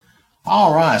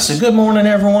All right, so good morning,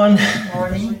 everyone.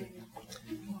 Morning.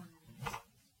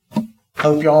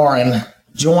 Hope y'all are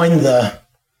enjoying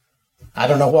I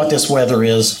don't know what this weather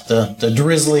is, the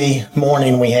drizzly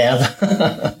morning we have.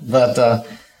 But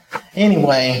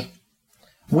anyway,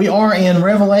 we are in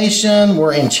Revelation.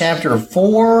 We're in chapter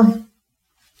 4,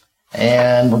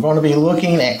 and we're going to be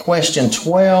looking at question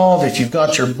 12. If you've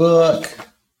got your book,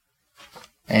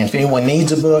 and if anyone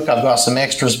needs a book, I've got some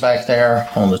extras back there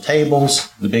on the tables,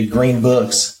 the big green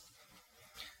books.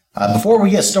 Before we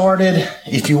get started,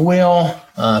 if you will,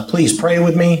 please pray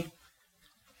with me.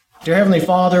 Dear Heavenly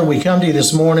Father, we come to you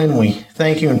this morning. We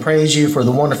thank you and praise you for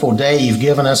the wonderful day you've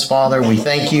given us, Father. We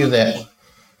thank you that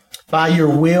by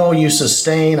your will you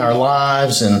sustain our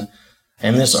lives and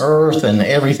this earth and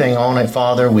everything on it,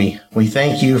 Father. We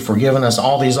thank you for giving us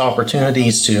all these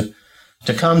opportunities to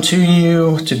come to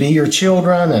you, to be your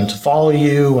children, and to follow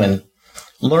you and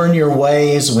learn your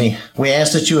ways. We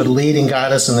ask that you would lead and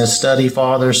guide us in this study,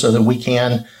 Father, so that we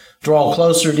can draw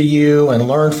closer to you and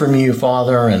learn from you,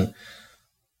 Father. And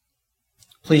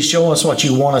please show us what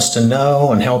you want us to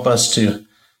know and help us to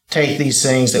take these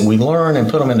things that we learn and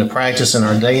put them into practice in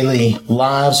our daily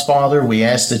lives, Father. We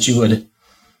ask that you would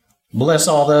bless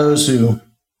all those who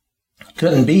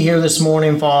couldn't be here this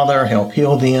morning, Father. Help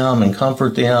heal them and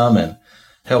comfort them and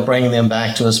help bring them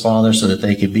back to us, Father, so that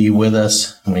they could be with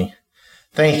us. And we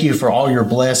thank you for all your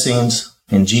blessings.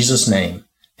 In Jesus' name,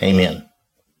 amen.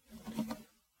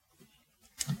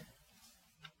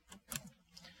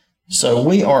 So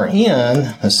we are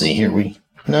in, let's see here,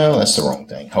 no, that's the wrong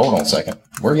thing. Hold on a second.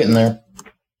 We're getting there.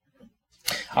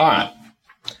 All right.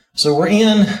 So we're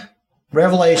in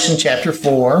Revelation chapter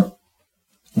 4.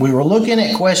 We were looking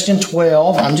at question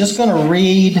 12. I'm just going to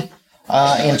read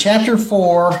in chapter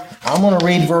 4, I'm going to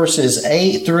read verses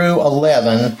 8 through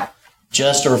 11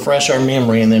 just to refresh our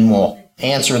memory, and then we'll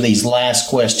answer these last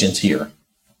questions here.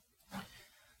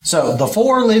 So the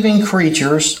four living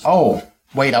creatures, I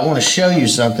want to show you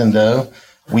something though.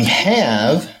 We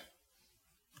have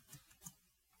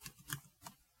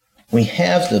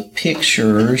the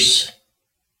pictures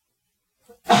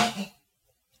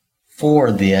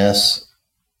for this.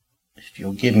 If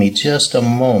you'll give me just a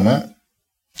moment.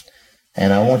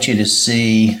 And I want you to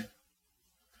see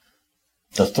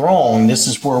the throne. This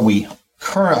is currently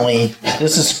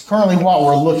what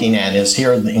we're looking at is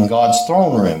here in God's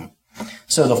throne room.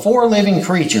 So the four living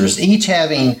creatures, each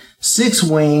having 6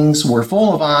 wings, were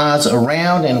full of eyes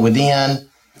around and within,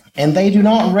 and they do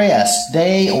not rest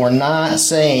day or night,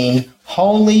 saying,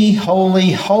 Holy,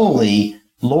 holy, holy,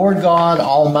 Lord God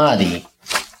Almighty,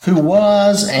 who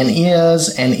was and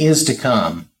is to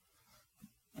come.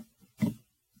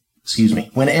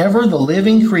 Whenever the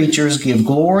living creatures give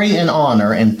glory and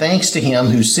honor and thanks to him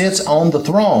who sits on the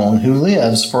throne, who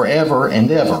lives forever and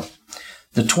ever.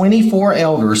 The 24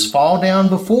 elders fall down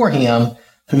before him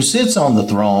who sits on the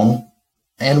throne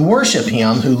and worship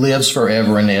him who lives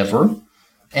forever and ever,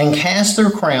 and cast their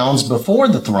crowns before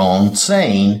the throne,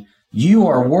 saying, You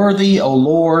are worthy, O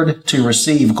Lord, to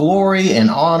receive glory and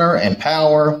honor and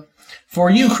power, for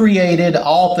you created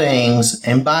all things,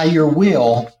 and by your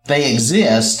will they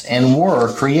exist and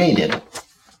were created.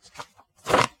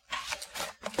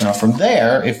 Now from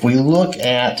there, if we look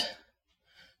at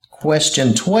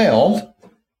question 12,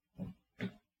 and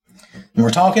we're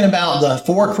talking about the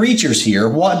four creatures here,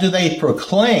 what do they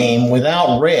proclaim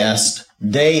without rest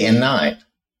day and night?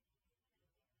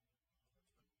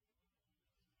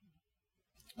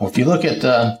 Well, if you look at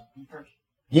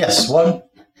yes, what?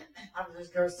 I was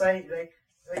just going to say, they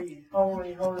say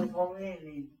holy, holy, holy,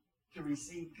 and to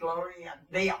receive glory.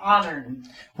 They honor him.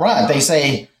 Right. They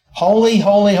say, Holy,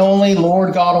 holy, holy,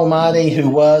 Lord God Almighty, who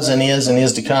was and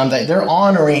is to come. They're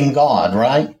honoring God,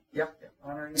 right? Yep,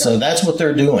 honoring God. So that's what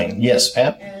they're doing. Yes,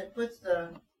 Pat? And it puts the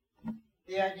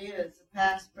idea that it's the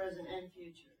past, present, and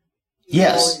future.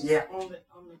 Yes. Yeah. On the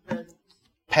present.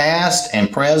 Past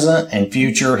and present and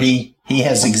future. He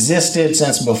has existed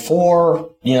since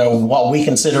before, what we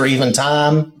consider even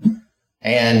time.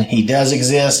 And he does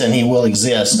exist, and he will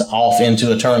exist off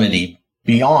into eternity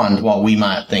beyond what we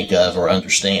might think of or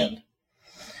understand.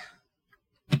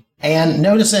 And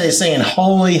notice that it's saying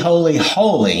holy, holy,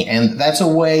 holy. And that's a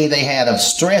way they had of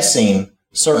stressing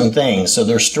certain things. So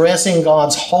they're stressing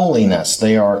God's holiness.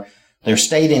 They're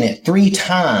stating it 3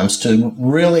 times to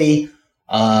really,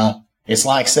 it's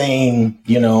like saying,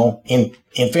 in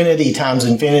infinity times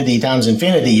infinity times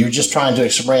infinity. You're just trying to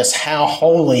express how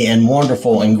holy and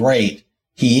wonderful and great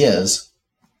he is.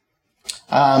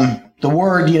 The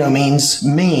word,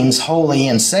 means holy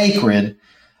and sacred.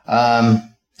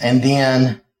 And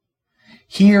then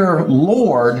here,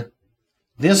 Lord,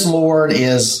 this Lord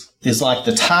is is like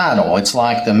the title. It's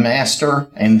like the Master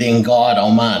and then God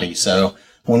Almighty. So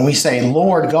when we say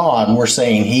Lord God, we're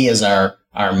saying He is our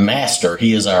Master.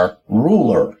 He is our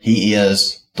ruler. He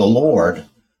is the Lord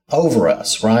over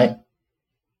us, right?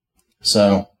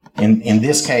 So in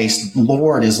this case,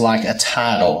 Lord is like a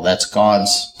title. That's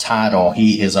God's title.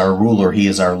 He is our ruler. He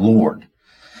is our Lord.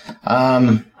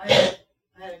 I had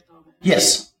a comment.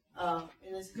 Yes.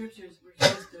 In the scriptures, we're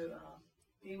supposed to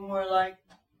be more like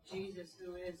Jesus,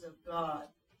 who is of God.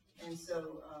 And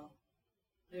so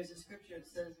there's a scripture that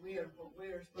says we are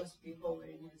supposed to be holy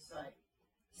in His sight,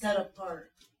 set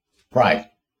apart. Right.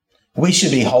 We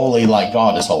should be holy like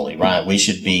God is holy, right? We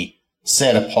should be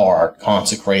set apart,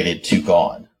 consecrated to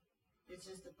God. It's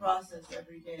just a process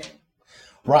every day.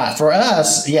 Right. For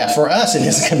us, it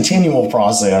is a continual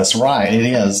process. Right. It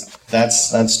is.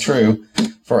 That's true.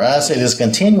 For us, it is a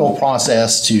continual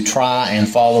process to try and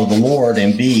follow the Lord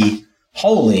and be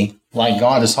holy like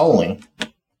God is holy.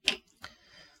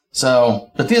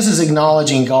 So, but this is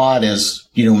acknowledging God as,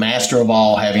 master of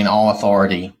all, having all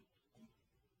authority.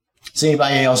 Does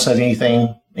anybody else have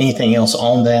anything else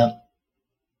on that?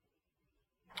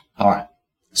 All right.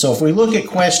 So if we look at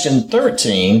question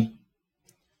 13,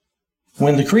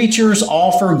 when the creatures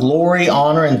offer glory,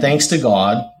 honor, and thanks to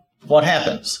God, what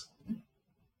happens?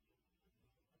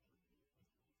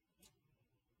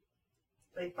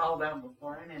 They fall down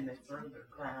before Him and they throw their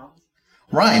crowns.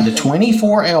 Right. The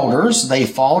 24 elders, they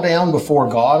fall down before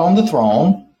God on the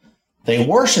throne. They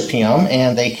worship Him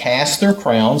and they cast their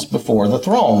crowns before the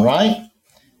throne, right?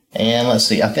 And let's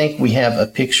see, I think we have a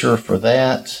picture for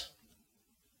that.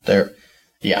 There.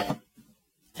 Yeah.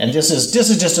 And this is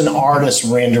just an artist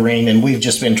rendering, and we've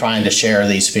just been trying to share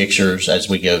these pictures as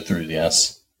we go through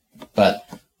this. But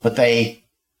they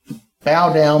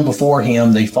bow down before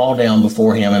Him, they fall down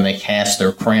before Him, and they cast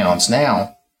their crowns.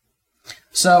 Now,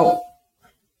 so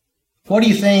what do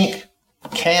you think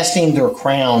casting their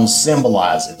crowns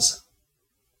symbolizes?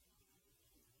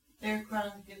 Their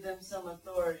crowns give them some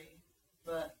authority,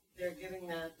 but they're giving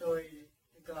that authority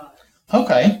to God.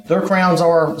 Okay, their crowns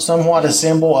are somewhat a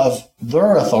symbol of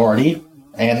their authority,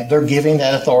 and they're giving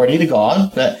that authority to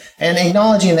God, and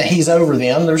acknowledging that He's over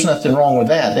them. There's nothing wrong with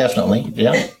that, definitely.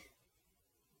 Yeah.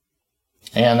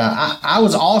 And I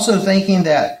was also thinking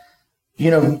that,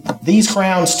 these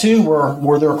crowns too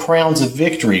were their crowns of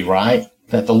victory, right?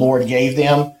 That the Lord gave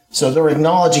them. So they're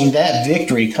acknowledging that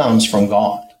victory comes from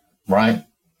God, right?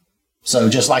 So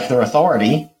just like their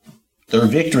authority, their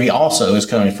victory also is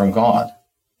coming from God.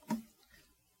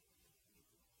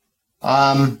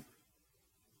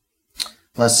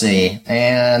 Let's see.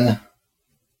 And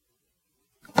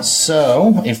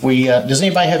so if we, does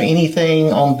anybody have anything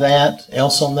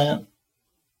else on that?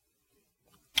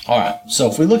 All right.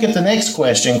 So if we look at the next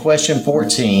question, question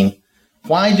 14,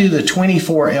 why do the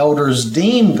 24 elders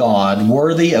deem God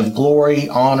worthy of glory,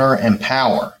 honor, and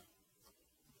power?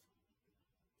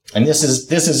 And this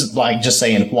is like just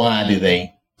saying, why do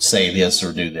they say this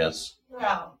or do this?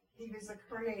 Well, He was the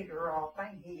creator of all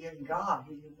things. He is God.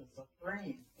 He is the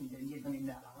supreme. And they're giving Him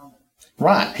that honor.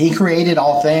 Right. He created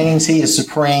all things. He is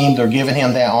supreme. They're giving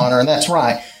Him that honor. And that's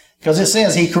right. Because it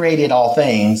says He created all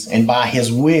things, and by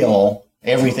His will,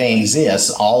 everything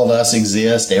exists. All of us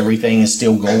exist. Everything is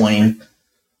still going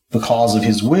because of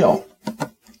His will.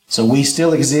 So we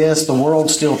still exist. The world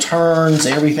still turns.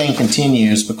 Everything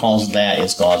continues because that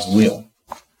is God's will.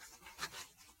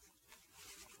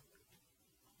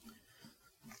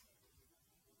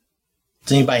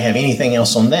 Does anybody have anything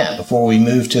else on that before we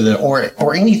move to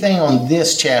or anything on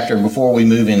this chapter before we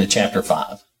move into chapter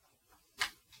 5?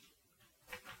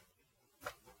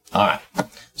 All right.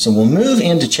 So we'll move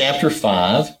into chapter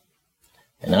 5,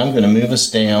 and I'm going to move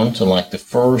us down to like the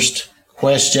first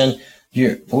question.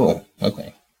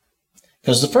 Okay.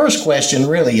 Because the first question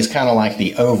really is kind of like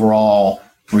the overall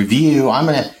review. I'm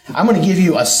going to give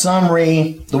you a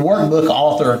summary. The workbook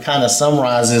author kind of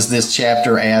summarizes this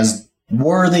chapter as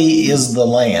worthy is the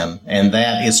Lamb, and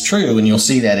that is true, and you'll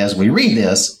see that as we read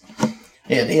this.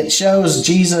 It shows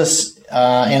Jesus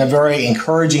in a very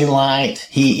encouraging light.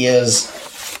 He is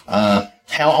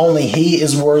how only He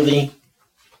is worthy,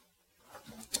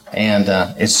 and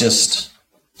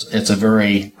that's a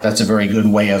very good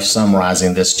way of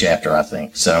summarizing this chapter, I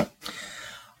think. So,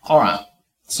 all right.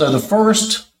 So the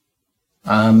first,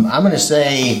 I'm going to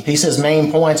say, he says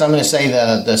main points. I'm going to say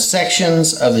the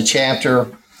sections of the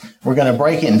chapter. We're going to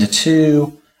break it into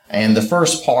two, and the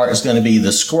first part is going to be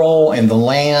the scroll and the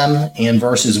Lamb in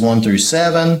verses 1 through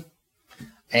 7.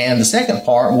 And the second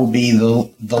part will be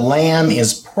the Lamb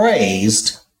is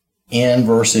praised in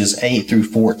verses 8 through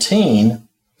 14.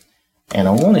 And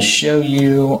I want to show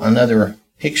you another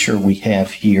picture we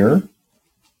have here,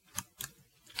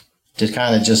 to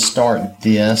kind of just start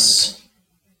this,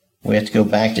 we have to go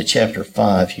back to chapter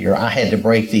 5 here. I had to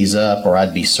break these up or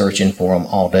I'd be searching for them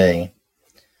all day.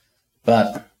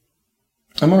 But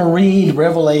I'm going to read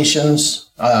Revelation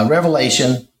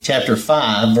chapter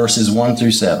 5, verses 1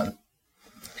 through 7.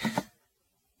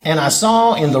 And I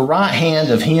saw in the right hand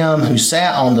of him who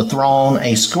sat on the throne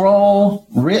a scroll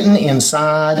written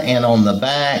inside and on the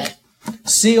back,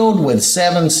 sealed with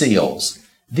 7 seals.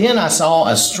 Then I saw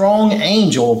a strong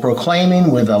angel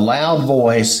proclaiming with a loud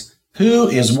voice, "Who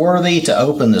is worthy to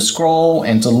open the scroll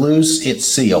and to loose its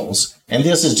seals?" And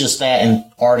this is just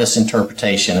that artist's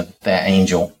interpretation of that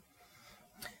angel.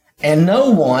 And no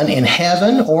one in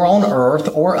heaven or on earth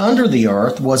or under the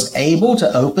earth was able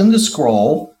to open the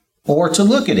scroll or to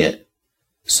look at it.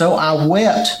 So I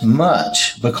wept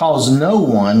much because no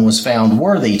one was found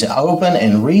worthy to open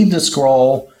and read the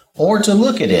scroll or to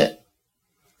look at it.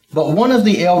 But one of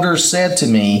the elders said to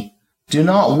me, "Do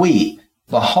not weep.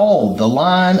 Behold, the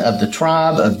Lion of the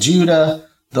tribe of Judah,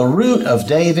 the Root of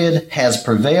David, has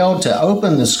prevailed to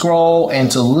open the scroll and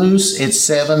to loose its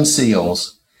 7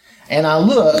 seals." And I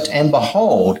looked, and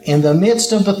behold, in the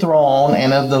midst of the throne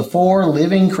and of the 4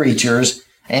 living creatures,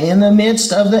 and in the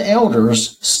midst of the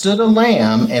elders, stood a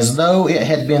lamb as though it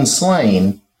had been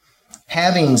slain,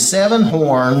 having 7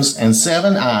 horns and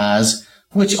 7 eyes,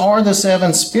 which are the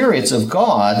 7 spirits of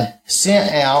God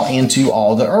sent out into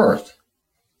all the earth.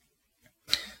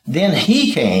 Then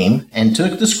he came and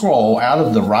took the scroll out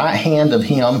of the right hand of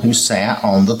him who sat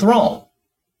on the throne.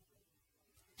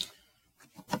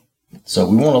 So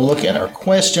we want to look at our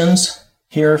questions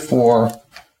here for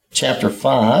chapter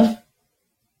 5.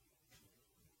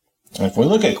 And if we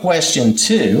look at question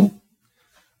 2,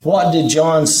 what did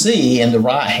John see in the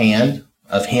right hand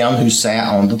of him who sat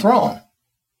on the throne?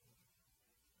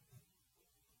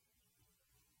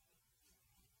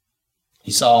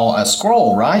 He saw a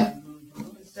scroll, right?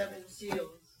 With 7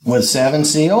 seals. With 7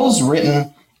 seals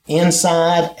written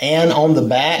inside and on the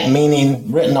back,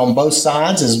 meaning written on both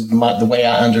sides is the way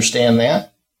I understand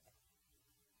that.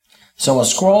 So a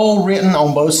scroll written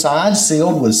on both sides,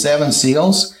 sealed with 7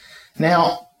 seals.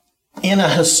 Now, in a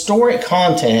historic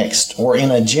context or in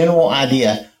a general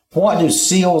idea, what do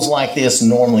seals like this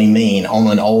normally mean on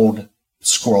an old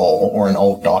scroll or an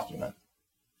old document?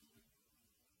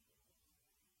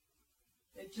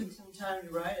 It took some time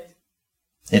to write it.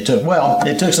 It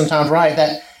took some time to write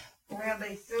that. Well,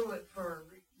 they seal it for,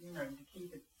 to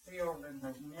keep it sealed in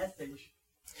the message.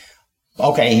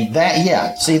 Okay,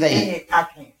 I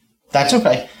can't. That's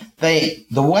okay.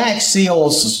 The wax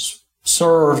seals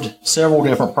served several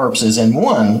different purposes, and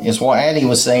one is what Addie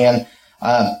was saying,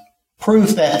 proof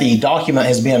that the document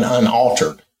has been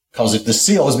unaltered. Because if the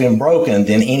seal has been broken,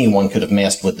 then anyone could have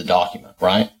messed with the document,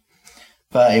 right?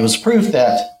 But it was proof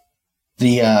that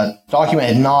the document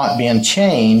had not been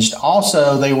changed.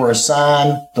 Also, they were a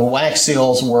sign, the wax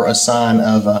seals were a sign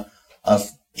of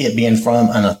it being from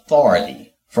an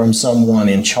authority, from someone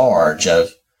in charge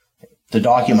of the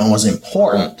document was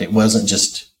important. It wasn't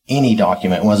just any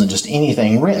document. It wasn't just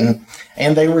anything written.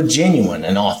 And they were genuine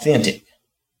and authentic.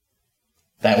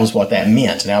 That was what that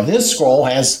meant. Now, this scroll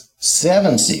has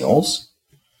 7 seals.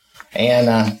 And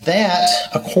that,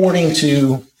 according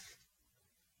to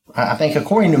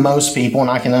most people, and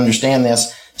I can understand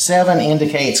this, 7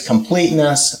 indicates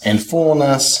completeness and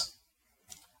fullness.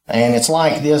 And it's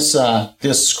like this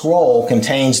scroll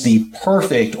contains the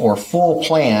perfect or full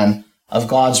plan of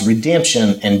God's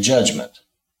redemption and judgment.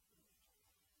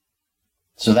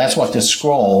 So that's what this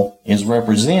scroll is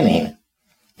representing.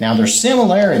 Now there's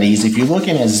similarities. If you look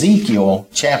in Ezekiel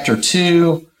chapter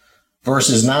 2,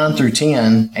 verses 9 through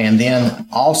 10, and then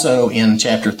also in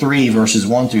chapter 3, verses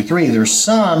 1 through 3, there's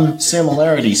some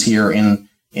similarities here in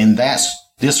this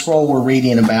scroll we're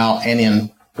reading about and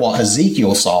in what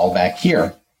Ezekiel saw back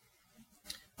here.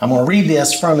 I'm going to read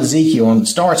this from Ezekiel, and it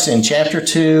starts in chapter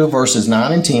 2, verses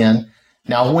 9 and 10.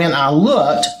 Now when I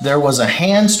looked, there was a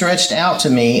hand stretched out to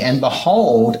me, and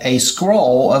behold, a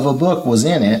scroll of a book was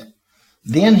in it.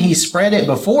 Then he spread it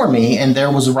before me, and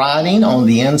there was writing on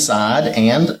the inside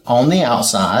and on the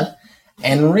outside,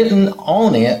 and written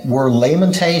on it were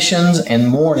lamentations and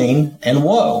mourning and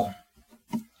woe.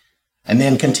 And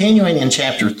then continuing in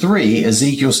chapter 3,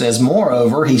 Ezekiel says,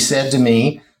 Moreover, he said to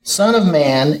me, Son of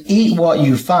man, eat what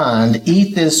you find,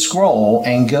 eat this scroll,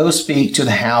 and go speak to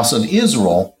the house of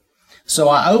Israel. So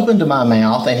I opened my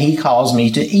mouth, and he caused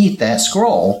me to eat that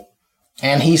scroll.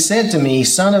 And he said to me,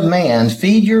 Son of man,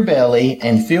 feed your belly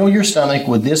and fill your stomach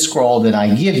with this scroll that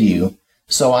I give you.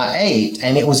 So I ate,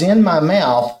 and it was in my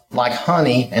mouth like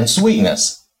honey and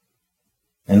sweetness.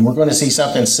 And we're going to see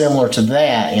something similar to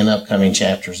that in upcoming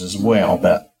chapters as well,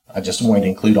 but I just wanted to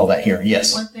include all that here.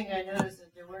 Yes? One thing I noticed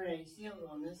that there weren't any seals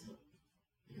on this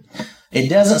one. It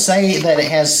doesn't say that it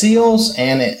has seals,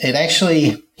 and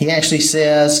he actually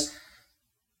says,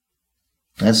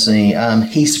 let's see,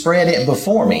 he spread it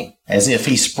before me, as if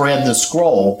he spread the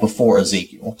scroll before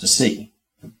Ezekiel to see.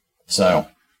 So,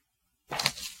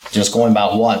 just going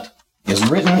by what is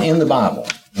written in the Bible.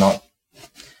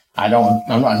 I'm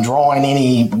not drawing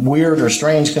any weird or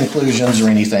strange conclusions or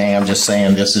anything. I'm just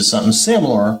saying this is something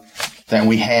similar that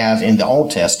we have in the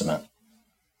Old Testament.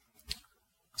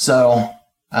 So,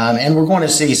 and we're going to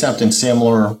see something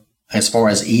similar as far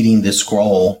as eating the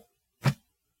scroll.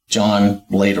 John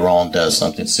later on does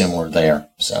something similar there.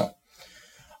 So,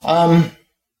 does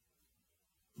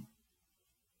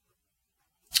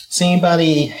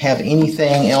anybody have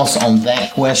anything else on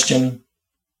that question?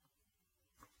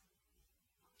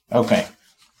 Okay.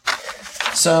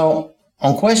 So,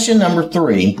 on question number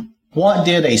 3, what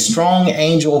did a strong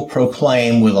angel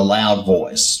proclaim with a loud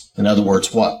voice? In other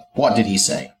words, what did he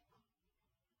say?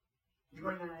 You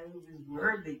want to know who is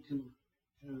worthy to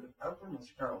open the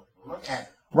scroll, look at it.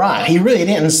 Right. He really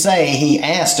didn't say. He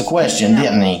asked a question,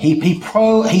 didn't he? He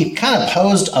kind of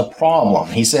posed a problem.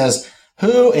 He says,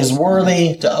 who is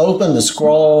worthy to open the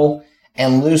scroll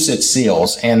and loose its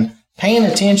seals? And paying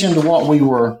attention to what we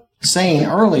were saying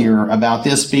earlier about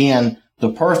this being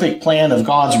the perfect plan of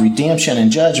God's redemption and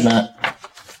judgment,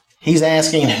 he's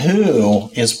asking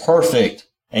who is perfect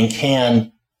and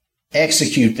can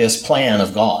execute this plan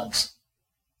of God's.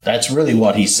 That's really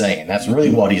what he's saying. That's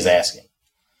really what he's asking.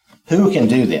 Who can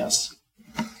do this?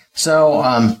 So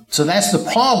that's the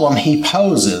problem he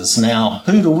poses. Now,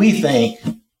 who do we think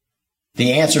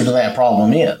the answer to that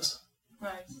problem is?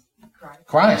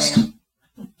 Christ.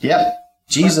 Yep.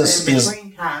 Jesus but in is...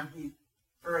 between time, he's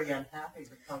very unhappy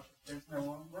because there's no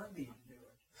one worthy to do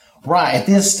it. Right.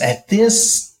 At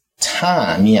this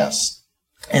time, yes.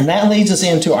 And that leads us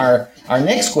into our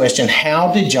next question.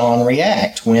 How did John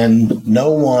react when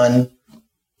no one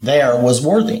there was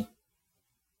worthy?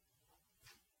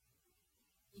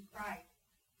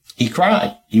 He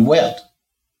cried. He wept.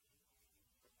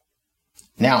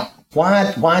 Now,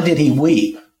 why did he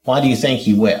weep? Why do you think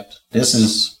he wept? This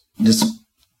is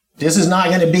not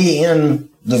going to be in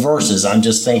the verses. I'm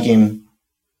just thinking,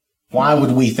 why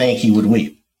would we think he would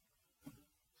weep?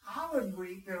 I would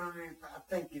weep, I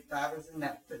think if I was in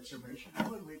that situation, I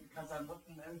would weep because I want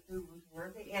to know who was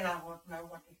worthy and I want to know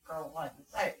what the scroll had to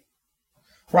say.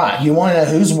 Right. You want to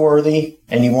know who's worthy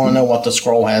and you want to know what the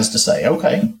scroll has to say.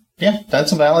 Okay. Yeah,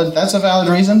 that's a valid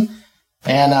reason.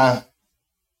 And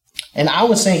I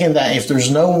was thinking that if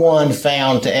there's no one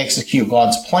found to execute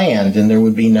God's plan, then there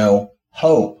would be no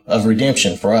hope of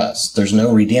redemption for us. There's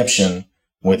no redemption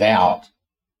without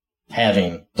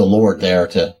having the Lord there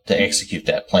to execute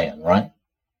that plan, right?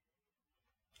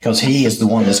 Because he is the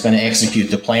one that's going to execute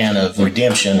the plan of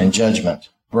redemption and judgment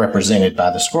represented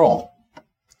by the scroll.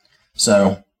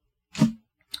 So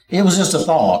it was just a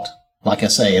thought. Like I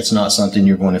say, it's not something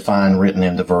you're going to find written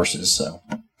in the verses.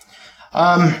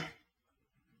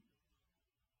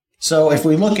 So if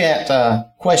we look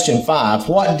at question 5,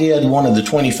 what did one of the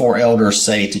 24 elders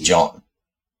say to John?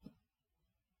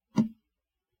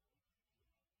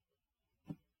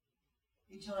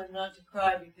 He told him not to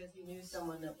cry because he knew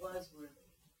someone that was worthy.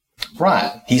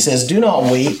 Right. He says, do not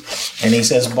weep. And he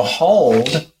says,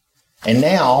 behold, and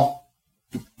now,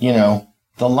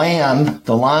 the Lamb,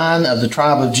 the Lion of the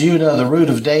tribe of Judah, the Root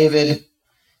of David,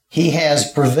 he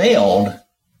has prevailed,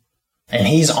 and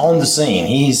he's on the scene.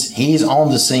 He's on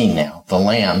the scene now, the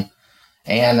Lamb.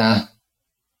 And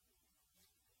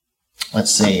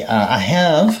let's see, I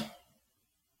have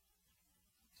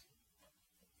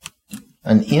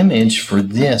an image for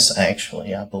this,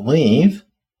 actually, I believe.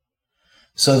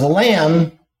 So the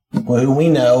Lamb, who we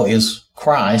know is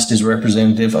Christ, is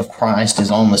representative of Christ,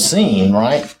 is on the scene,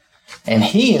 right? And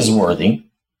he is worthy.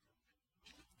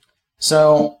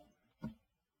 So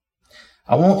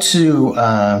I want to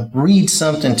read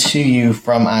something to you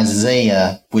from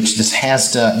Isaiah, which this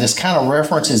kind of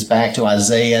references back to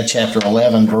Isaiah chapter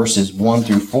 11, verses 1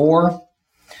 through 4.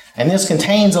 And this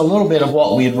contains a little bit of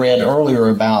what we had read earlier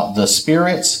about the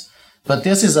spirits, but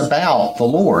this is about the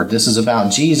Lord. This is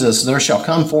about Jesus. There shall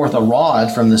come forth a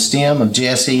rod from the stem of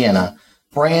Jesse, and a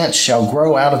branch shall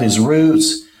grow out of his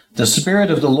roots. The Spirit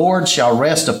of the Lord shall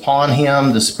rest upon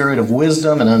him, the Spirit of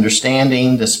wisdom and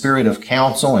understanding, the Spirit of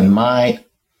counsel and might,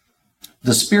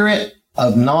 the Spirit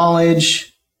of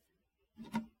knowledge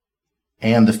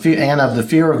and of the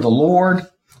fear of the Lord.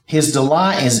 His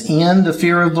delight is in the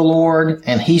fear of the Lord,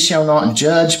 and he shall not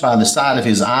judge by the sight of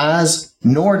his eyes,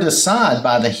 nor decide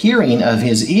by the hearing of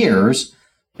his ears,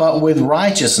 but with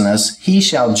righteousness he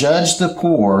shall judge the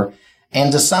poor,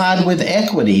 and decide with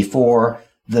equity for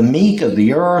the meek of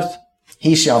the earth.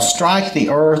 He shall strike the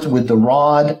earth with the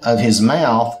rod of his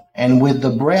mouth, and with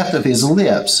the breath of his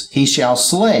lips he shall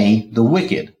slay the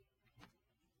wicked.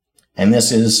 And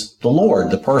this is the Lord,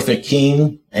 the perfect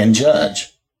King and Judge.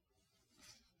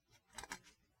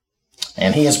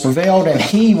 And he has prevailed, and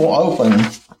he will open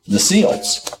the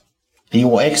seals. He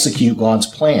will execute God's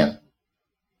plan.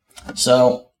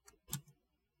 So,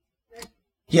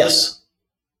 yes.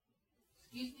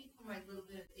 Excuse me for my little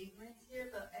bit of ignorance here,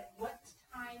 but at what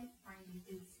time frame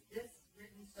is this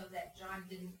written so that John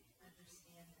didn't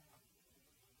understand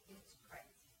that it's Christ?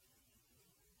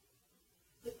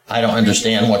 I don't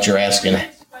understand what you're asking. The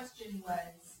first question was,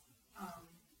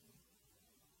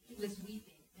 he was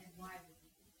weeping, and why was he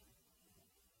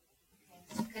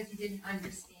weeping? Okay, because he didn't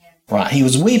understand. Right. He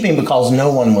was weeping because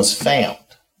no one was found.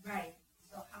 Right.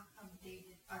 So how come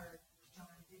David or John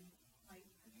didn't quite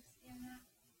understand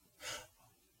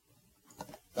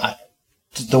that?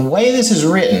 The way this is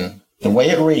written, the way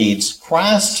it reads,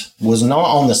 Christ was not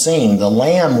on the scene. The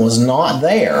Lamb was not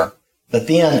there. But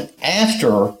then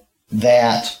after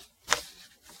that,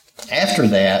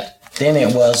 then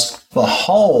it was,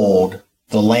 behold,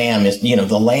 the Lamb is,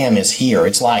 the Lamb is here.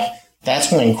 It's like,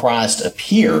 that's when Christ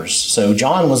appears. So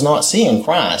John was not seeing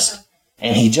Christ,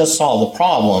 and he just saw the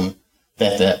problem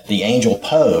that the angel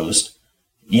posed.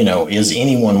 Is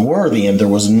anyone worthy? And there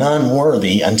was none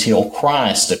worthy until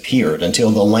Christ appeared, until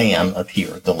the Lamb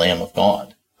appeared, the Lamb of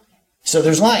God. So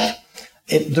there's like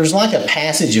a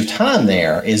passage of time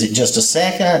there. Is it just a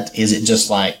second? Is it just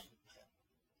like,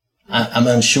 I'm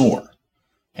unsure.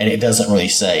 And it doesn't really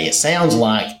say. It sounds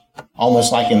like,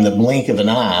 almost like in the blink of an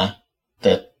eye,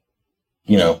 that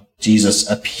Jesus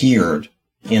appeared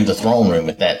in the throne room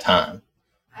at that time.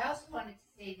 I also wanted to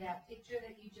say that picture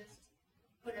that you just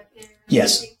put up there.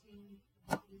 Yes. This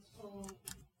whole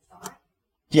thought.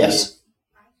 Yes.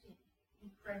 I think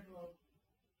incredible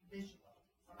visual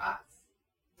for us.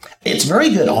 It's very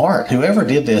good art. Whoever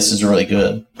did this is really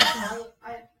good. I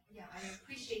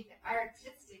appreciate the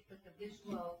artistic, but the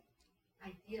visual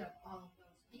idea of all of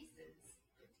those pieces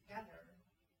put together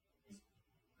is,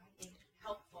 I think,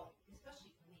 helpful,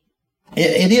 especially for me.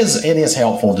 It is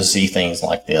helpful to see things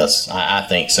like this. I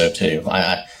think so too.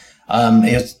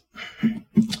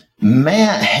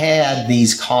 Matt had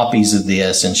these copies of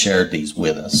this and shared these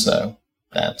with us, so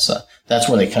that's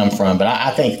where they come from. But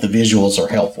I think the visuals are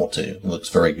helpful too. It looks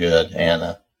very good,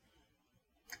 and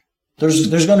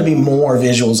there's going to be more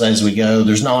visuals as we go.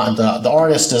 There's not the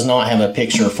artist does not have a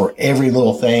picture for every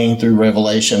little thing through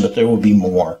Revelation, but there will be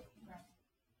more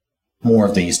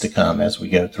of these to come as we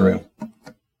go through.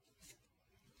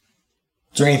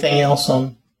 Is there anything else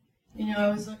on? I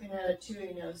was looking at it too,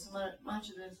 so much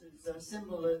of this is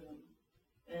symbolism.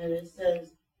 And it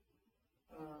says,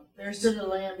 there stood a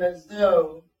lamb as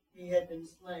though he had been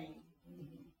slain.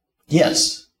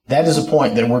 Yes, that is a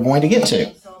point that we're going to get to.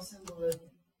 It's all symbolism.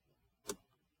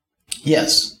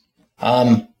 Yes.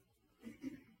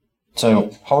 So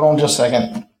hold on just a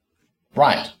second.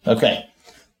 Right. Okay.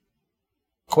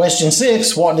 Question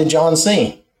 6, what did John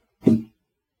see?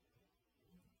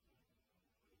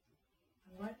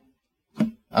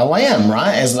 A lamb,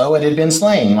 right? As though it had been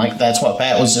slain. Like that's what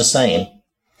Pat was just saying.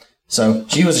 So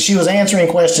she was answering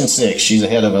question 6. She's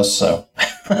ahead of us, so.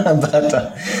 But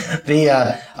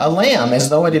a lamb as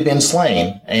though it had been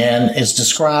slain, and it's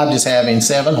described as having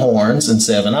 7 horns and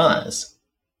 7 eyes.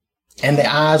 And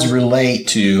the eyes relate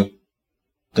to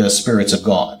the spirits of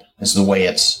God, is the way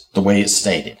it's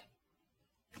stated.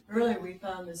 Earlier we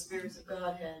found the spirits of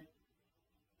God had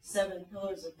 7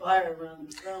 pillars of fire around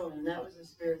the throne, and that was the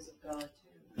spirits of God too.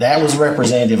 That was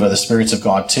representative of the spirits of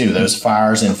God too, those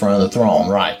fires in front of the throne,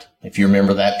 right? If you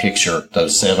remember that picture,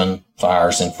 those 7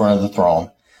 fires in front of the throne.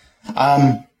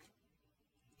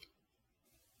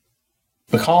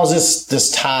 Because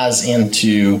this ties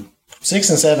into 6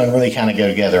 and 7 really kind of go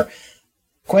together.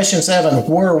 Question 7,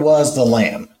 where was the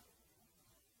Lamb?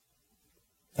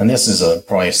 And this is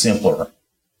probably simpler.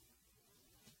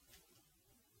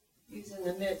 He was in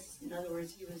the midst. In other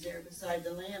words, he was there beside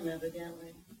the Lamb,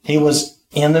 evidently. He was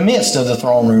in the midst of the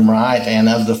throne room, right? And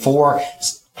of the 4,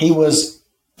 he was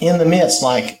in the midst,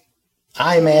 like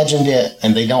I imagined it,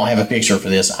 and they don't have a picture for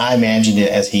this. I imagined it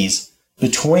as he's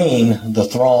between the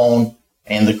throne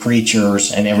and the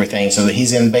creatures and everything, so that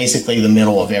he's in basically the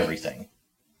middle of everything.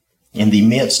 In the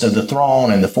midst of the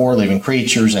throne and the 4 living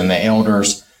creatures and the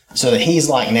elders, so that he's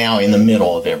like now in the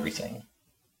middle of everything.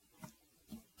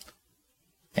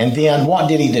 And then what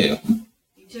did he do?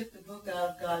 He took the book out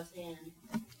of God's hand.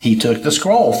 He took the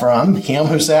scroll from him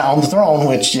who sat on the throne,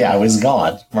 which, was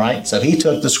God, right? So he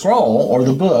took the scroll or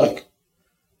the book,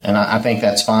 and I think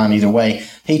that's fine either way.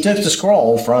 He took the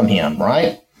scroll from him,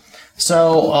 right?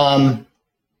 So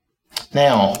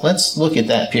now let's look at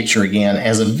that picture again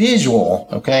as a visual,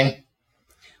 okay?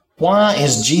 Why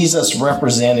is Jesus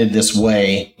represented this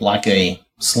way like a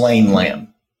slain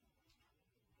lamb?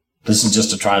 This is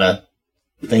just to try to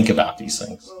think about these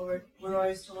things. Well, we're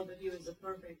always told that he was a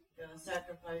perfect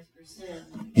sacrifice for sin.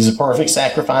 He's a perfect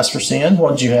sacrifice for sin.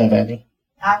 What did you have, Abby?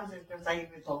 I was just going to say he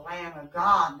was the Lamb of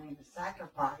God and he was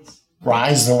sacrificed. Right,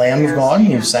 he's the Lamb of God.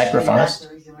 He was sacrificed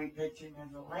That's the reason we picture him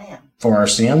as a lamb. for our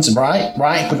sins.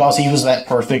 Right, because he was that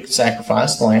perfect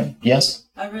sacrifice, the Lamb. Yes?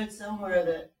 I read somewhere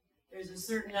that there's a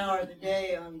certain hour of the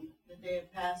day on the day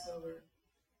of Passover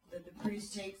that the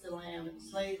priest takes the lamb and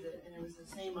slays it, and it was the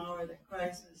same hour that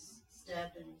Christ was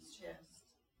stabbed in his chest.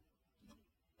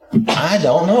 I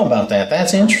don't know about that.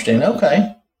 That's interesting.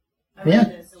 Okay. I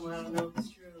read that somewhere. I don't know if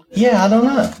it's true. Yeah, I don't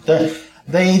know.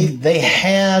 They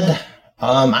had,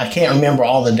 I can't remember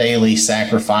all the daily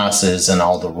sacrifices and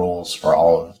all the rules for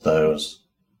all of those.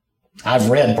 I've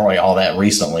read probably all that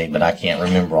recently, but I can't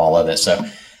remember all of it. So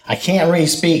I can't really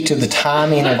speak to the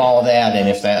timing of all of that and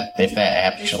if that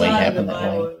actually happened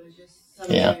that way. It was just some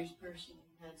Jewish person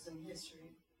who had some history.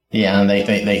 Yeah, and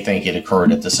they think it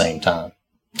occurred at the same time.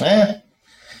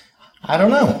 I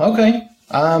don't know. Okay.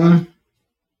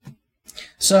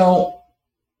 So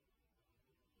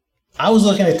I was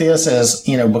looking at this as,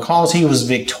 because he was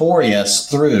victorious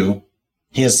through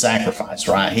his sacrifice,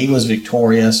 right? He was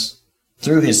victorious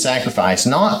through his sacrifice,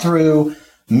 not through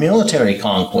military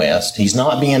conquest. He's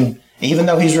not being, even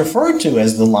though he's referred to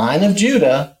as the Lion of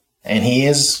Judah, and he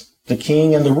is the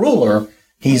king and the ruler,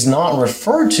 he's not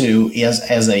referred to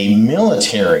as a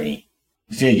military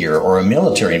figure or a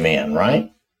military man,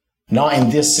 right? Not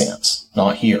in this sense,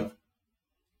 not here.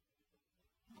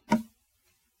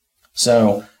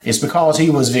 So it's because he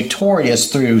was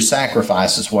victorious through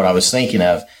sacrifice is what I was thinking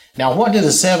of. Now, what do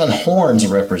the 7 horns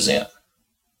represent?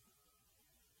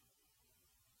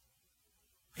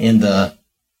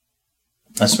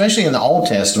 Especially in the Old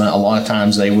Testament, a lot of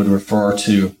times they would refer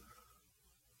to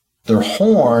their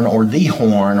horn or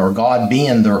God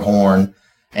being their horn.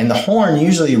 And the horn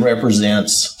usually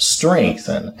represents strength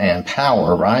and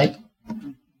power, right?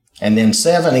 And then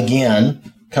 7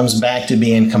 again comes back to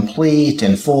being complete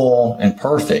and full and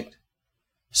perfect.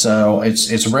 So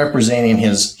it's representing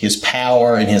his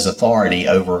power and his authority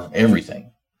over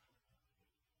everything.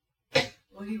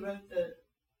 Well, he wrote the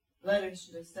letters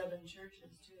to the 7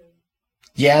 churches too.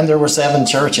 Yeah, and there were 7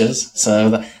 churches.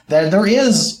 So there's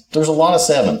a lot of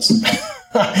 7s.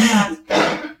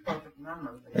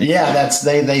 Yeah,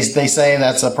 they say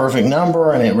that's a perfect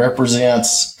number, and it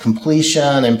represents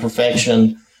completion and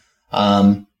perfection.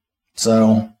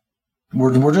 So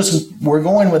we're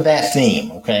going with that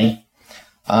theme, okay?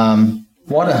 God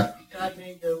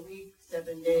made the week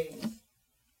 7 days.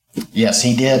 Yes,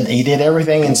 he did. He did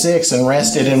everything in 6 and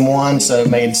rested in 1. So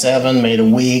made 7, made a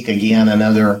week, again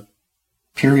another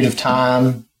period of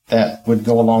time that would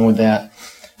go along with that.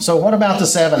 So what about the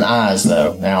 7 eyes,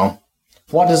 though? Now,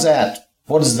 what does that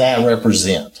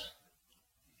represent?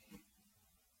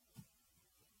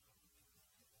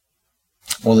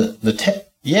 Well, Dan.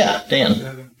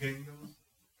 7 kingdoms.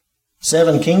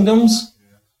 7 kingdoms?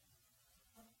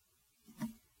 Yeah.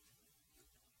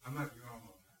 I'm not wrong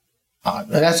on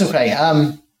that. That's okay.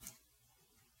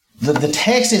 The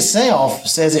text itself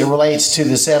says it relates to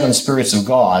the 7 spirits of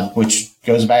God, which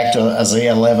goes back to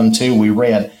Isaiah 11:2 we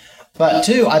read. But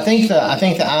too, I think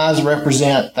the eyes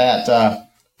represent that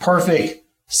perfect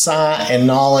sight and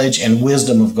knowledge and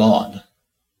wisdom of God.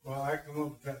 Well, I come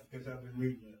up with that because I've been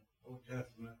reading the Old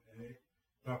Testament, and it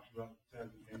talks about 7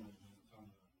 kingdoms on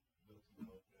the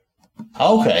Old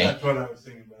Testament. Okay. That's what I was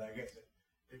thinking, but I guess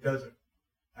it doesn't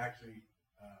actually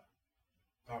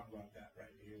talk about that right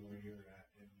here where you're at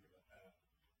in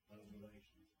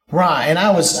Revelation. Right, and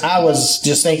I was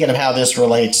just thinking of how this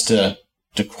relates to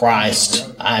Christ.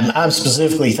 I'm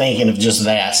specifically thinking of just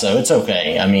that, so it's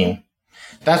okay. I mean,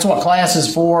 that's what class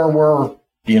is for.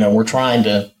 We're trying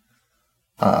to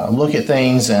look at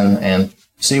things and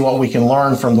see what we can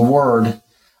learn from the Word.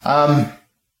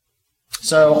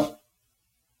 So,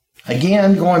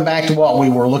 again, going back to what we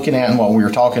were looking at and what we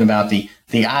were talking about, the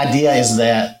idea is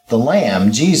that the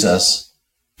Lamb, Jesus,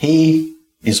 he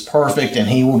is perfect and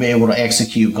he will be able to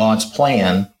execute God's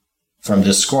plan from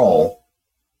this scroll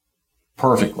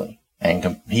perfectly.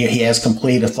 And he has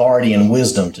complete authority and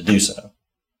wisdom to do so.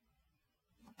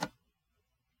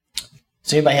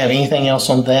 Does anybody have anything else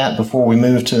on that before we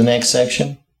move to the next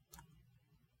section?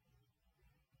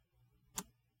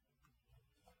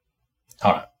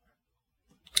 All right.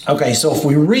 Okay, so if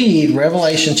we read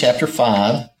Revelation chapter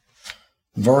 5,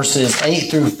 verses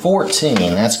 8 through 14,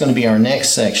 that's going to be our next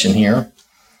section here.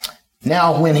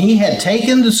 Now, when he had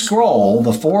taken the scroll,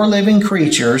 the 4 living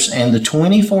creatures and the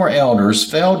 24 elders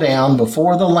fell down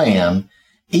before the Lamb,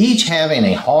 each having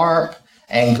a harp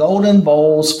and golden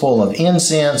bowls full of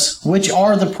incense, which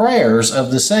are the prayers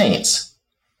of the saints.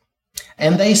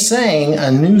 And they sang a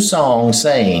new song,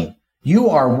 saying, You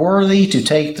are worthy to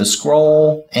take the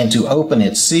scroll and to open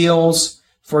its seals,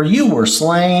 for you were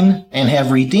slain and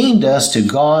have redeemed us to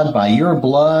God by your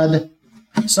blood.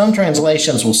 Some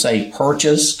translations will say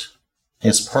purchased,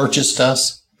 has purchased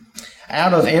us,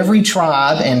 out of every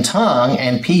tribe and tongue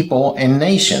and people and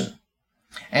nation,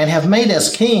 and have made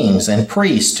us kings and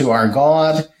priests to our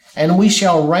God, and we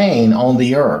shall reign on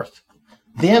the earth.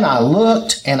 Then I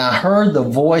looked, and I heard the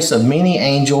voice of many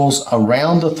angels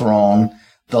around the throne,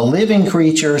 the living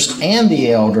creatures and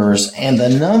the elders, and the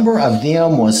number of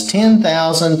them was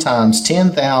 10,000 times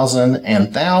 10,000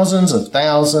 and thousands of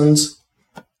thousands,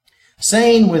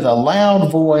 saying with a loud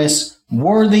voice,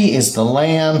 Worthy is the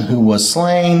Lamb who was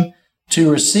slain to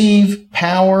receive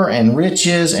power and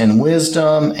riches and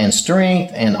wisdom and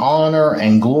strength and honor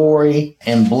and glory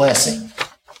and blessing.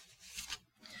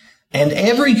 And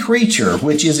every creature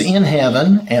which is in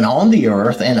heaven and on the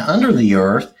earth and under the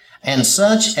earth, and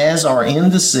such as are in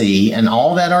the sea, and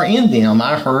all that are in them,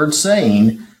 I heard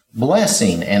saying,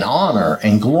 Blessing and honor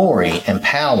and glory and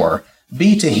power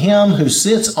be to him who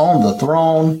sits on the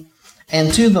throne,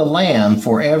 and to the Lamb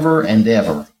forever and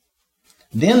ever.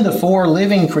 Then the 4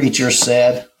 living creatures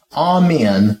said,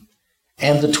 Amen.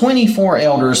 And the 24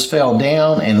 elders fell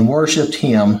down and worshipped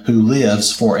him who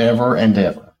lives forever and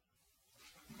ever.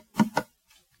 I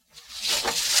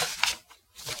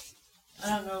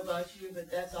don't know about you, but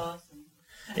that's awesome.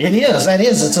 It is. That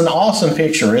is. It's an awesome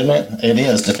picture, isn't it? It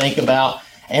is to think about.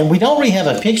 And we don't really have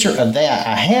a picture of that.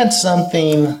 I had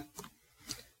something.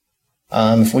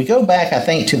 If we go back, I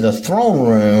think, to the throne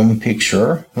room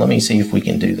picture. Let me see if we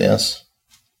can do this.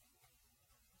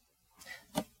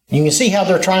 You can see how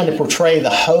they're trying to portray the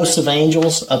host of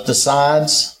angels up the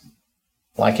sides.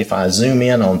 Like if I zoom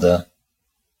in on the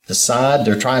side,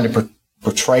 they're trying to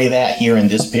portray that here in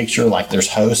this picture, like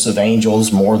there's hosts of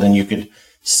angels more than you could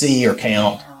see or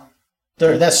count.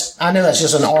 I know that's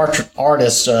just an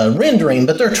artist's rendering,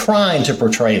 but they're trying to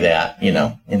portray that,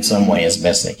 in some way as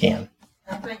best they can.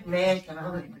 I think man can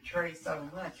only portray so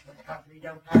much because we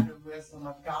don't have the wisdom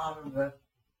of God or the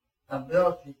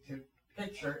ability to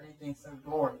picture anything so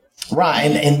glorious. Right,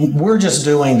 and we're just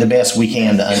doing the best we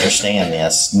can to understand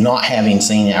this, not having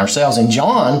seen it ourselves. And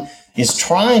John is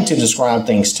trying to describe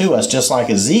things to us, just like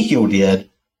Ezekiel did,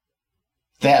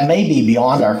 that may be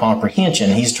beyond our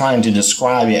comprehension. He's trying to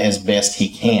describe it as best he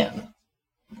can.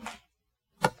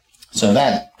 So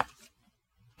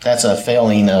that's a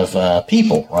failing of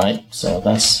people, right? So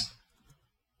that's...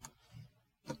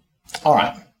 All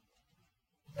right.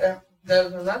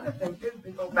 There's another thing, too.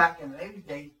 People back in those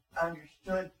days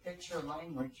understood picture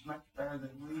language much better than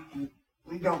we do.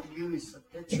 We don't use the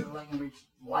picture language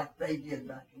like they did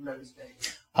back in those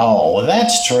days. Oh, well,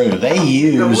 that's true. They So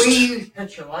used... we use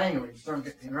picture language, don't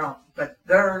get me wrong, but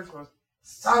theirs was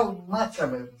so much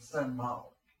of it was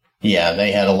symbolic. Yeah,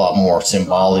 they had a lot more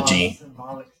symbology.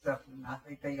 Symbolic stuff, and I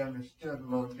think they understood a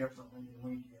little differently than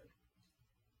we did.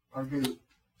 Or do.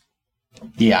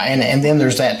 Yeah, and then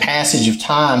there's that passage of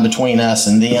time between us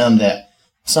and them that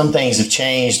some things have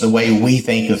changed. The way we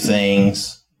think of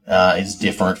things is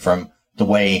different from the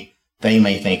way they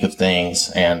may think of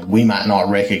things, and we might not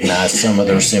recognize some of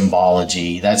their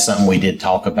symbology. That's something we did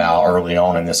talk about early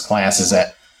on in this class, is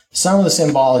that some of the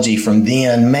symbology from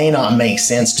then may not make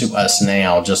sense to us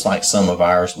now, just like some of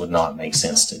ours would not make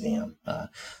sense to them.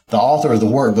 The author of the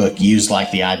workbook used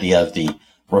like the idea of the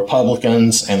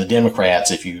Republicans and the Democrats.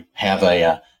 If you have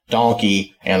a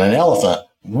donkey and an elephant,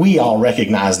 we all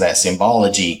recognize that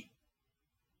symbology.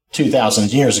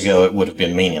 2,000 years ago, it would have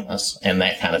been meaningless and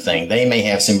that kind of thing. They may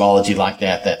have symbology like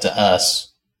that to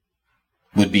us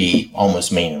would be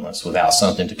almost meaningless without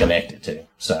something to connect it to.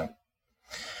 So,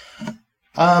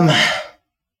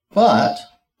 but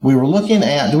we were looking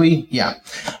at, we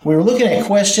were looking at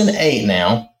question 8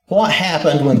 now. What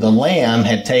happened when the Lamb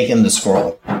had taken the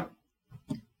scroll?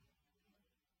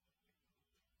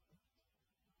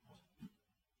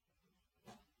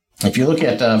 If you look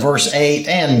at verse 8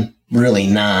 and really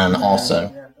 9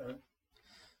 also.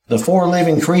 The 4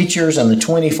 living creatures and the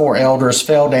 24 elders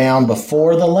fell down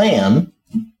before the Lamb.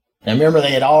 Now remember,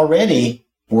 they had already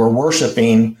were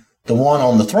worshiping the one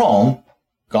on the throne,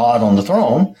 God on the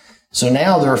throne. So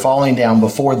now they're falling down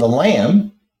before the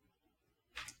Lamb.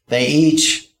 They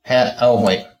each had, oh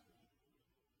wait.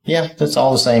 Yeah, that's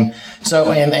all the same.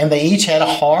 So, and they each had a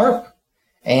harp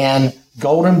and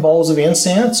golden bowls of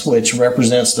incense, which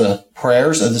represents the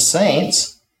prayers of the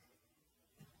saints.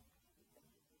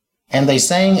 And they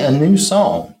sang a new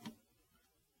song.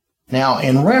 Now,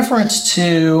 in reference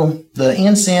to the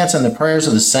incense and the prayers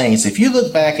of the saints, if you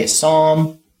look back at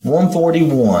Psalm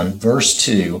 141, verse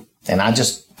 2, and I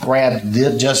just grabbed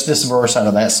just this verse out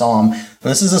of that psalm.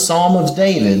 This is a psalm of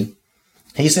David.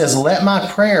 He says, "Let my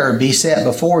prayer be set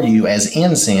before you as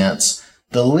incense,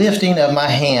 the lifting of my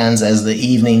hands as the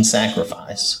evening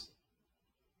sacrifice."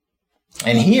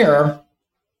 And here,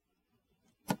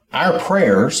 our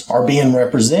prayers are being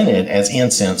represented as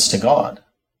incense to God.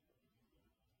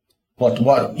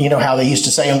 What you know how they used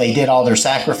to say when they did all their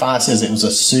sacrifices, it was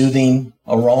a soothing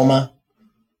aroma,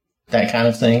 that kind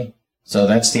of thing. So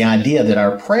that's the idea that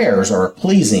our prayers are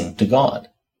pleasing to God.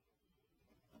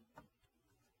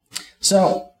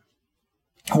 So,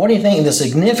 what do you think the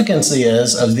significance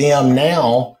is of them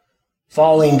now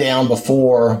falling down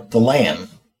before the Lamb?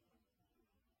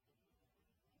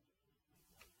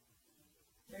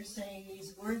 They're saying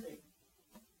he's worthy.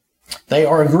 They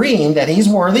are agreeing that he's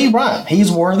worthy, right?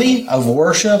 He's worthy of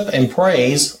worship and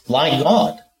praise like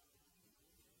God.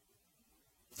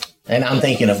 And I'm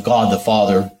thinking of God the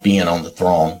Father being on the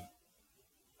throne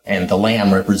and the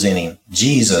Lamb representing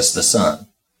Jesus the Son.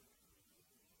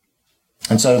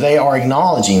 And so they are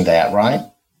acknowledging that, right?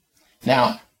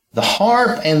 Now, the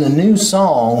harp and the new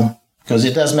song, because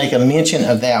it does make a mention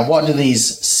of that, what do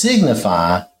these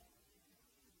signify?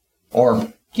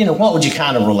 Or, you know, what would you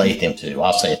kind of relate them to?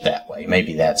 I'll say it that way.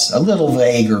 Maybe that's a little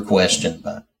vaguer question,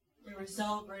 but They were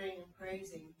celebrating and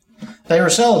praising. they were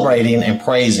celebrating and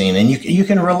praising. And you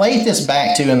can relate this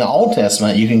back to, in the Old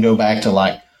Testament, you can go back to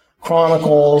like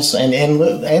Chronicles and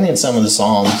in some of the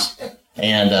Psalms.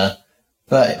 And,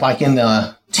 but like in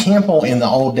the temple in the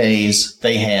old days,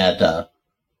 they had,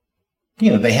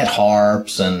 they had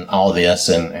harps and all this,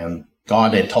 and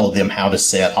God had told them how to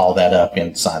set all that up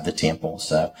inside the temple.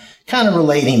 So kind of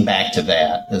relating back to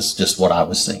that is just what I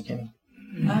was thinking.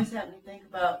 I was having to think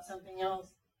about something else.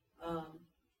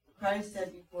 Christ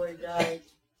said before he died,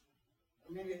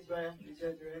 or maybe it was right after he was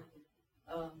resurrected,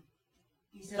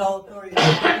 he said, "All authority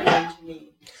is given unto me."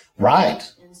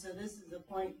 Right. And so this is the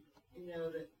point,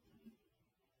 that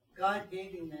God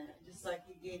gave him that, just like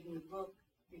he gave him the book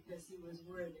because he was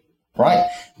worthy. Right.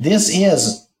 This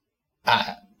is,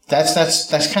 that's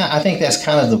kind of, I think that's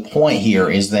kind of the point here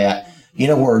is that,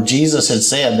 where Jesus had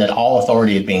said that all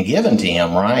authority had been given to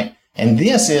him, right? And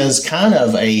this is kind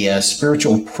of a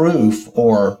spiritual proof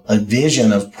or a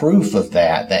vision of proof of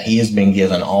that he has been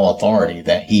given all authority,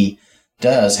 that he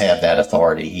does have that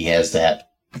authority. He has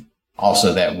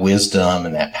also that wisdom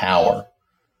and that power.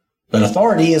 But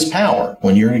authority is power.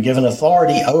 When you're given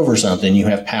authority over something, you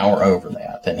have power over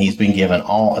that. And he's been given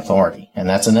all authority. And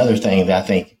that's another thing that I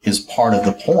think is part of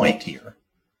the point here.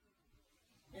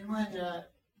 And when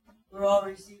we're all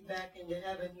received back into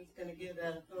heaven, he's going to give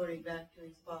that authority back to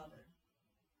his Father.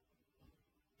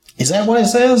 Is that what it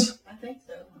says? I think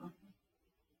so.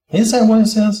 Is that what it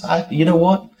says? You know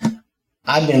what?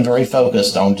 I've been very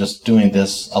focused on just doing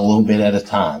this a little bit at a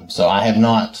time. So I have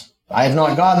not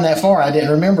gotten that far. I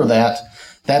didn't remember that.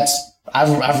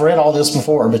 I've read all this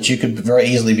before, but you could very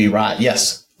easily be right.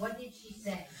 Yes. What did she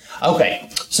say? Okay.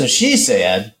 So she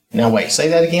said, now wait, say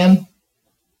that again.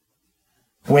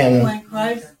 When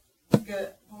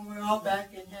we're all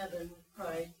back in heaven with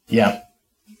Christ, yeah.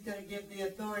 he's going to give the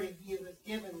authority he was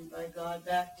given by God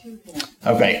back to him.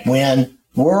 Okay. When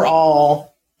we're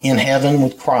all in heaven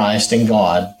with Christ and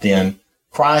God, then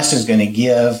Christ is going to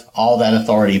give all that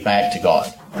authority back to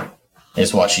God,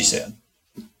 is what she said.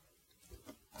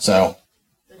 So.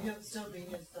 But he'll still be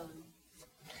his son.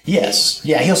 Yes.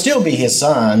 Yeah, he'll still be his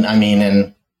son. I mean,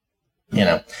 and,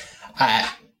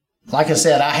 like I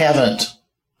said, I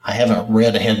haven't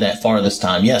read ahead that far this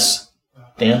time. Yes,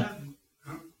 Dan?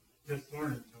 I'm just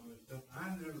learning some of this stuff.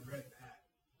 I've never read that.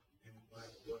 And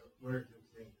where does it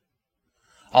say?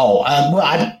 Oh,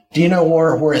 do you know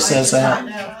where it says that? I'm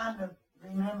trying to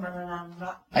remember, and I'm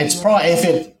not. It's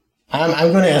probably,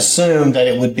 I'm going to assume that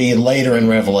it would be later in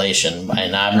Revelation,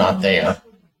 and I'm not there.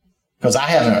 Because I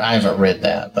haven't read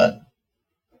that,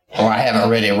 or I haven't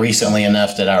read it recently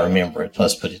enough that I remember it.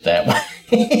 Let's put it that way.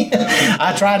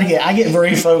 I get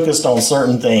very focused on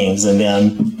certain things, and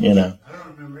then, I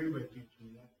don't remember anybody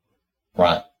teaching that.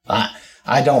 Right.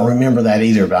 I don't remember that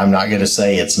either, but I'm not going to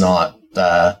say it's not,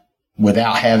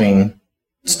 without having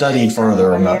studied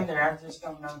further or In not? there, I just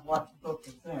don't know what book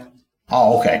it's in.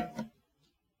 Oh, okay.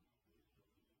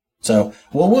 So,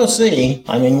 well, we'll see.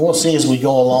 I mean, we'll see as we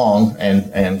go along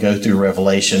and go through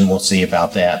Revelation. We'll see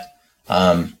about that.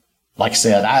 Like I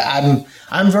said,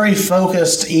 I'm very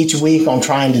focused each week on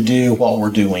trying to do what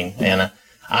we're doing, and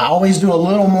I always do a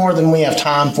little more than we have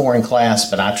time for in class.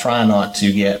 But I try not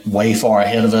to get way far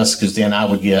ahead of us, because then I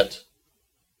would get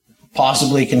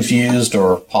possibly confused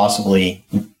or possibly,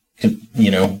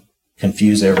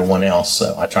 confuse everyone else.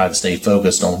 So I try to stay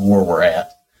focused on where we're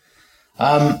at.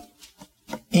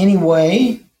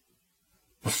 Anyway,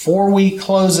 before we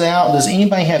close out, does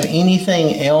anybody have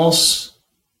anything else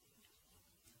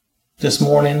this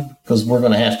morning? Because we're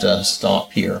going to have to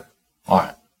stop here. All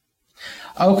right.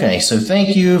 Okay, so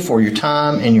thank you for your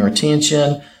time and your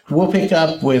attention. We'll pick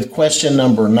up with question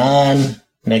number 9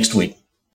 next week.